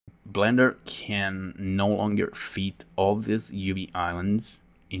Blender can no longer fit all these UV islands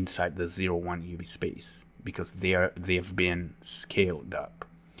inside the 0, 1 UV space because they've been scaled up.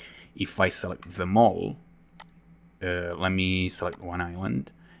 If I select them all, let me select one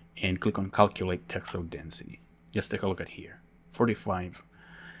island and click on calculate texel density. Just take a look at here, 45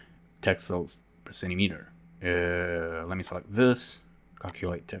 texels per centimeter. Let me select this,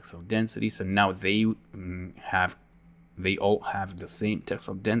 calculate texel density. So now they all have the same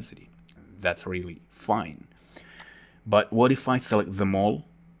texel density. That's really fine. But what if I select them all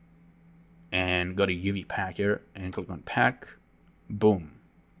and go to UV packer and click on pack? Boom.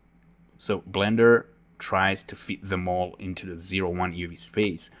 So Blender tries to fit them all into the 0, 1 UV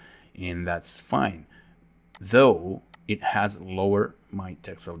space, and that's fine, though it has lowered my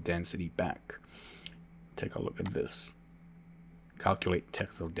texel density back. Take a look at this. Calculate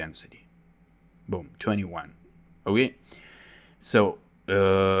texel density. Boom, 21. Okay, so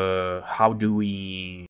how do we